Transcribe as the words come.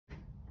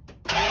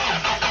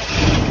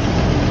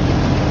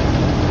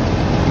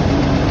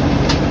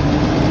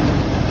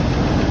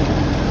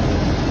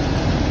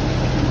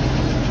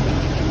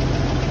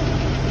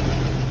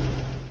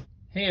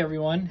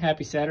everyone,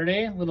 happy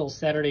Saturday. A little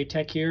Saturday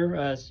tech here.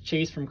 It's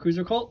Chase from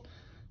Cruiser Cult.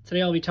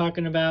 Today I'll be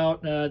talking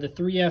about the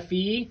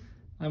 3FE.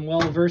 I'm well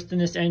versed in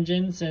this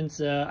engine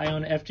since I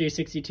own an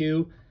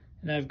FJ62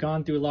 and I've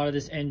gone through a lot of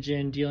this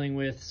engine dealing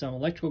with some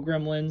electrical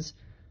gremlins.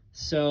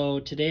 So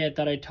today I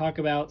thought I'd talk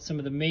about some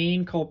of the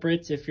main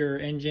culprits if your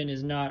engine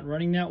is not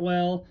running that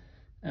well,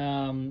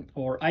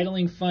 or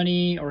idling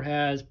funny, or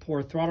has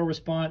poor throttle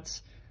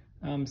response.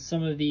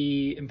 Some of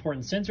the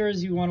important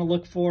sensors you want to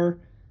look for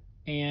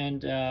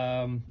and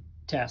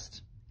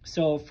test.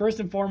 So first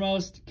and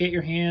foremost, get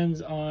your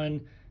hands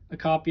on a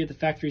copy of the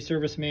factory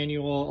service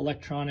manual,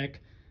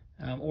 electronic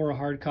or a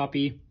hard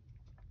copy.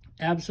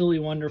 Absolutely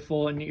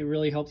wonderful, and it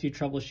really helps you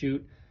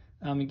troubleshoot.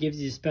 It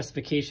gives you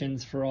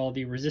specifications for all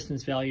the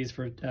resistance values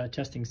for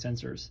testing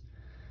sensors.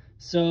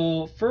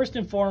 So first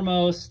and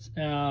foremost,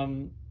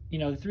 the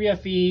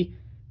 3FE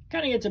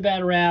kind of gets a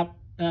bad rap,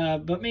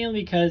 but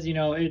mainly because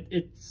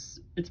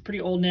it's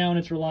pretty old now and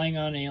it's relying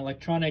on an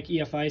electronic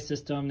EFI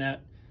system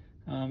that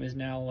is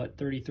now, what,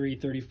 33,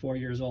 34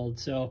 years old.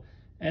 So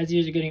as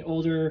years are getting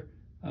older,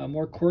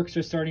 more quirks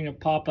are starting to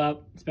pop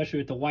up, especially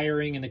with the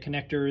wiring and the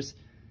connectors.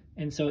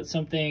 And so it's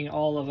something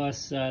all of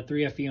us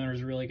 3FE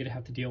owners are really going to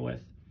have to deal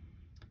with.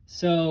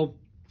 So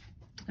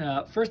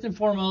first and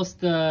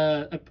foremost,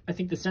 I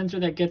think the sensor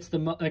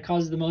that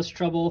causes the most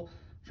trouble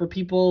for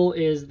people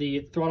is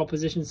the throttle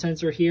position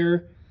sensor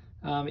here.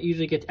 It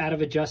usually gets out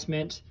of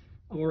adjustment,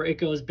 or it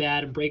goes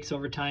bad and breaks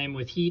over time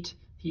with heat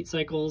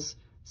cycles.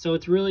 So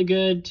it's really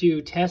good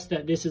to test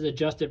that this is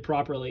adjusted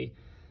properly.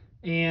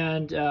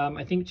 And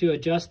I think to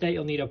adjust that,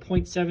 you'll need a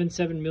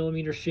 0.77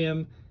 millimeter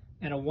shim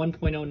and a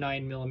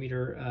 1.09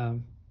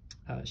 millimeter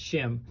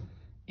shim.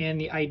 And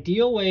the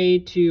ideal way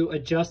to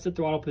adjust the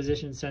throttle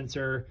position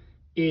sensor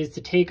is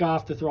to take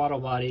off the throttle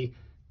body.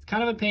 It's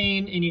kind of a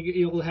pain, and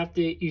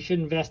you should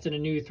invest in a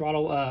new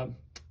throttle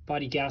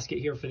body gasket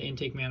here for the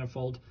intake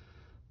manifold.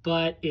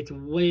 But it's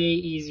way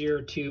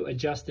easier to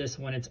adjust this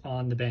when it's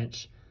on the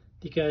bench,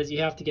 because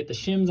you have to get the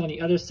shims on the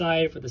other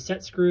side for the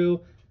set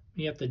screw.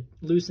 You have to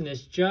loosen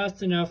this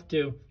just enough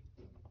to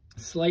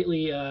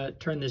slightly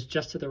turn this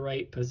just to the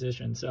right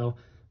position. So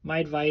my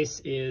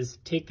advice is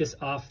take this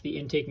off the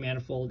intake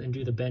manifold and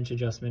do the bench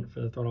adjustment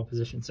for the throttle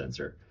position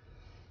sensor.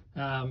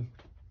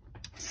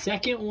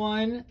 Second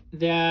one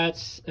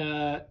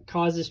that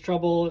causes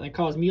trouble, and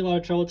caused me a lot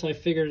of trouble until I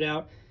figured it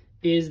out,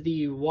 is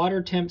the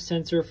water temp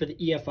sensor for the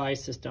EFI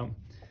system.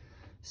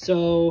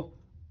 So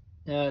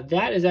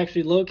that is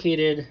actually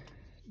located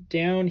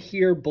down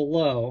here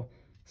below,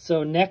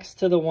 so next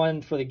to the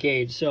one for the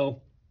gauge.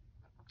 So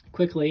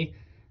quickly,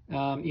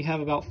 you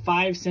have about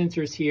 5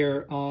 sensors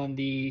here on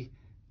the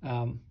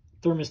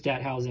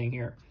thermostat housing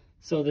here.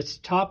 So this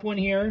top one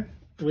here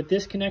with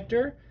this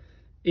connector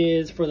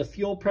is for the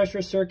fuel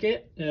pressure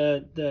circuit.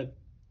 The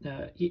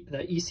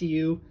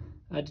ECU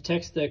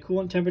detects the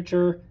coolant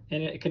temperature,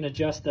 and it can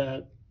adjust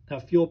the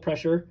fuel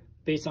pressure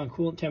based on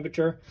coolant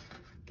temperature.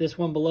 This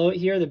one below it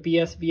here, the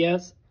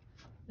BSVS,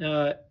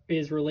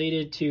 is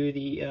related to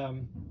the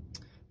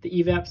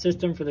evap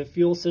system for the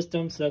fuel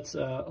system, so that's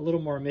a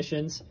little more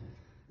emissions.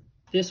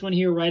 This one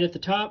here right at the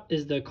top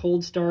is the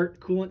cold start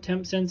coolant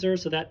temp sensor,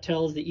 so that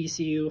tells the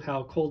ECU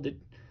how cold the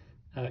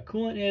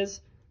coolant is,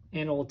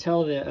 and it will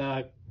tell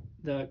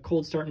the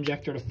cold start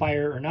injector to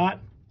fire or not.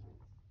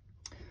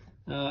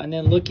 And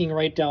then looking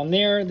right down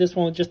there, this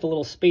one with just a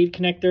little spade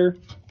connector,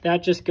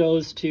 that just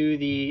goes to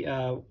the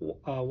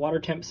water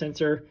temp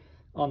sensor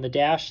on the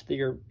dash,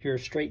 your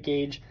straight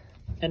gauge.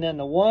 And then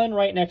the one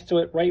right next to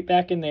it, right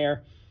back in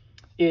there,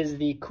 is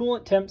the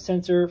coolant temp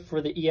sensor for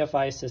the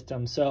EFI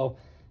system. So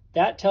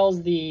that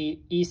tells the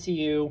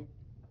ECU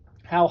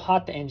how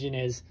hot the engine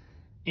is,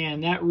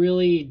 and that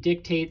really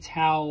dictates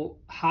how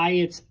high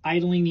it's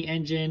idling the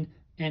engine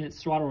and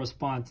its throttle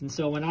response. And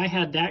so when I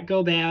had that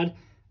go bad,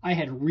 I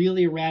had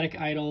really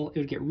erratic idle. It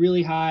would get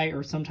really high,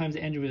 or sometimes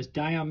the engine would just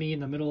die on me in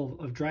the middle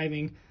of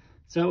driving.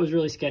 So it was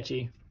really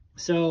sketchy.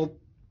 So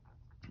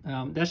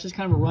that's just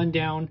kind of a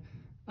rundown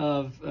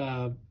of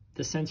the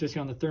sensors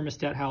here on the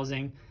thermostat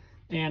housing.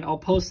 And I'll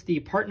post the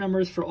part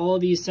numbers for all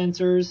of these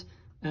sensors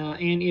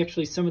and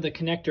actually some of the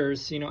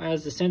connectors.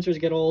 As the sensors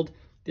get old,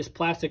 this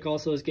plastic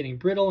also is getting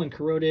brittle and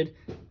corroded,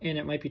 and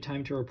it might be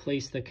time to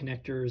replace the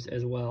connectors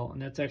as well.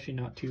 And that's actually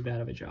not too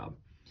bad of a job.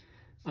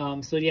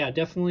 So yeah,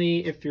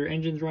 definitely if your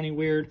engine's running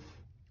weird,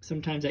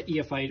 sometimes that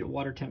EFI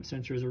water temp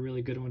sensor is a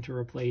really good one to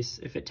replace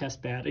if it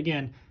tests bad.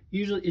 Again,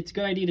 usually it's a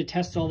good idea to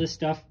test all this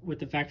stuff with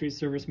the factory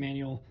service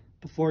manual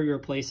before you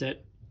replace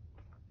it.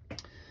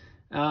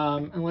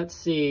 And let's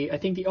see, I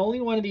think the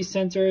only one of these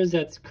sensors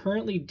that's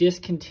currently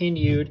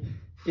discontinued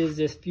is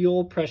this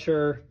fuel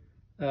pressure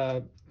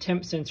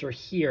temp sensor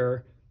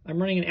here. I'm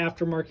running an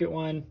aftermarket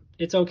one.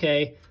 It's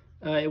okay.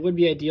 It would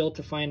be ideal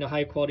to find a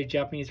high quality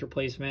Japanese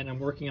replacement. I'm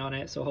working on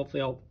it, so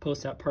hopefully I'll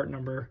post that part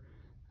number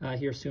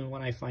here soon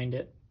when I find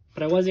it.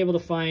 But I was able to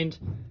find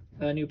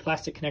new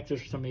plastic connectors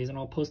for some of these, and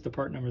I'll post the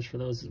part numbers for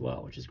those as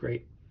well, which is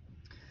great.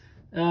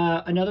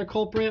 Another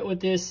culprit with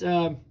this,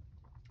 the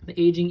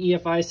aging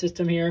EFI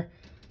system here,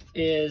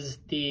 is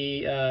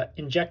the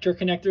injector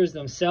connectors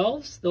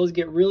themselves. Those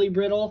get really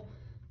brittle,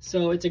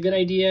 so it's a good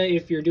idea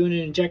if you're doing an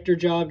injector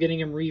job, getting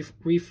them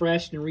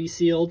refreshed and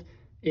resealed,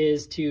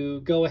 is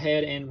to go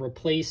ahead and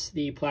replace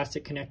the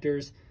plastic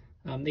connectors.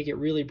 They get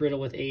really brittle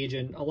with age,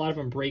 and a lot of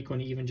them break when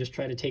you even just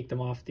try to take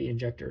them off the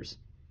injectors.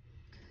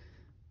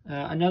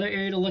 Another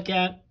area to look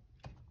at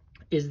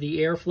is the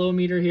airflow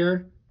meter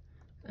here.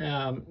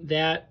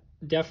 That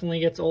definitely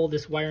gets old.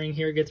 This wiring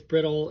here gets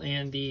brittle,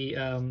 and the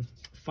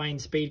fine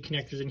spade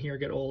connectors in here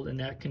get old, and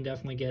that can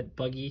definitely get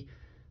buggy.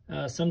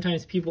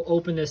 Sometimes people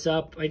open this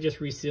up. I just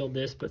resealed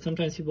this, but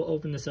sometimes people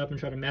open this up and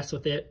try to mess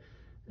with it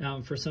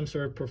for some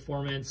sort of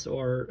performance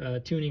or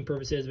tuning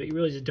purposes, but you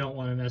really just don't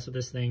want to mess with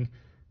this thing,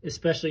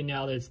 especially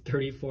now that it's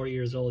 34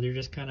 years old. You're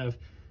just kind of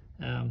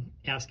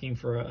asking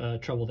for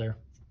trouble there.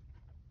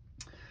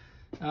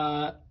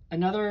 So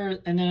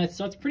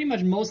it's pretty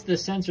much most of the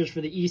sensors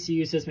for the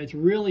ECU system. It's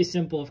really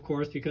simple, of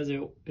course, because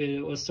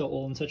it was so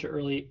old and such an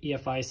early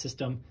EFI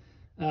system.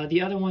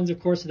 The other ones, of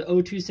course, are the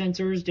O2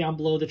 sensors down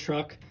below the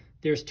truck.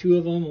 There's 2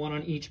 of them, 1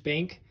 on each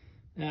bank.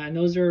 And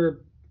those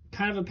are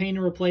kind of a pain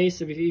to replace.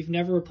 If you've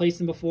never replaced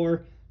them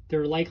before,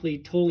 they're likely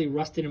totally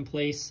rusted in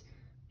place.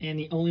 And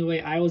the only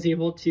way I was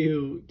able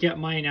to get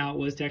mine out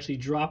was to actually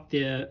drop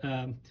the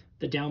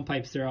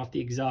downpipes there off the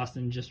exhaust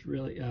and just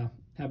really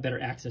have better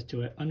access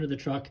to it. Under the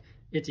truck,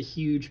 it's a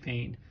huge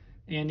pain.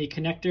 And the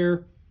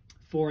connector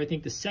for, I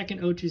think, the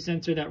second O2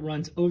 sensor that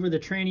runs over the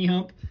tranny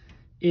hump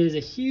is a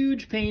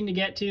huge pain to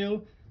get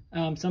to.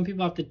 Some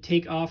people have to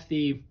take off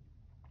the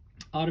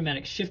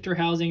automatic shifter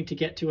housing to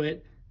get to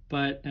it,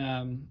 but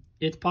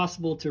it's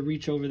possible to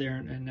reach over there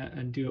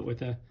and do it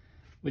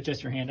with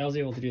just your hand. I was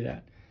able to do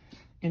that.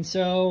 And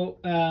so,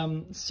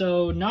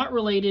 not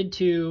related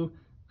to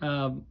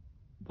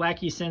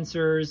wacky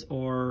sensors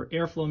or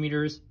airflow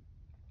meters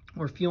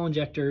or fuel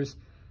injectors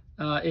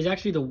is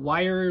actually the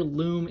wire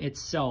loom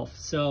itself.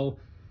 So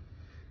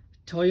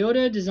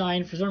Toyota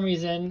designed, for some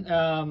reason,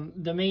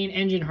 the main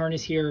engine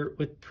harness here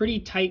with pretty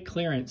tight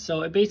clearance.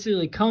 So it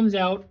basically comes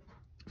out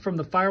from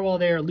the firewall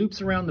there,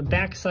 loops around the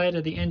back side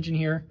of the engine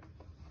here,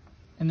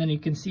 and then you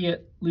can see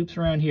it loops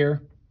around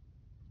here.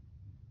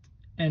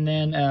 And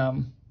then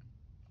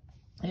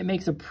it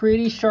makes a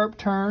pretty sharp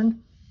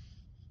turn.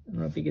 I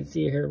don't know if you can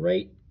see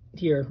it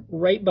here,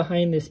 right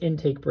behind this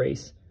intake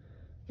brace.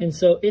 And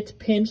so it's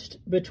pinched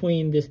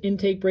between this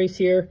intake brace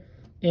here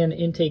and the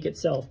intake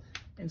itself.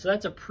 And so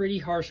that's a pretty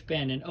harsh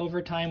bend. And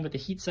over time with the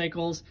heat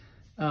cycles,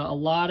 a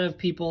lot of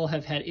people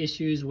have had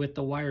issues with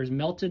the wires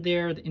melted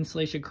there, the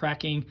insulation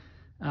cracking,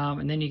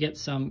 and then you get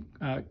some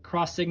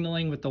cross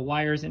signaling with the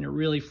wires, and it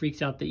really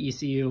freaks out the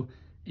ECU,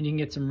 and you can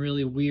get some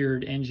really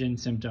weird engine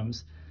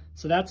symptoms.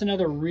 So that's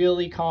another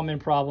really common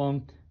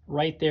problem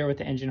right there with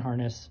the engine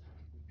harness.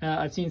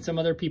 I've seen some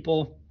other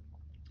people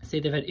say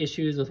they've had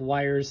issues with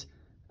wires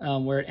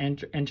where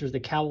it enters the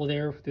cowl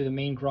there through the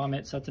main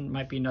grommet. So that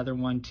might be another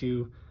one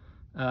to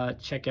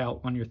check out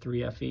on your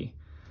 3FE.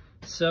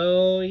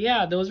 So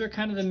yeah, those are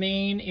kind of the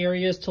main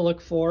areas to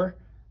look for.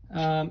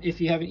 If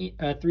you have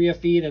a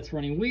 3FE that's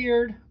running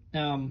weird,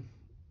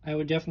 I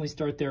would definitely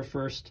start there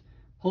first.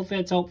 Hopefully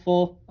that's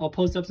helpful. I'll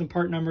post up some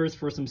part numbers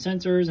for some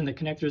sensors and the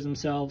connectors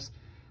themselves.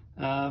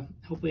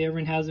 Hopefully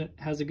everyone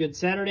has a good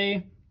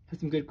Saturday,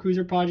 has some good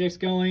cruiser projects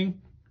going.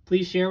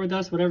 Please share with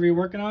us whatever you're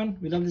working on.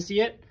 We'd love to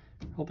see it.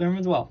 Hope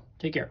everyone's well.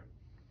 Take care.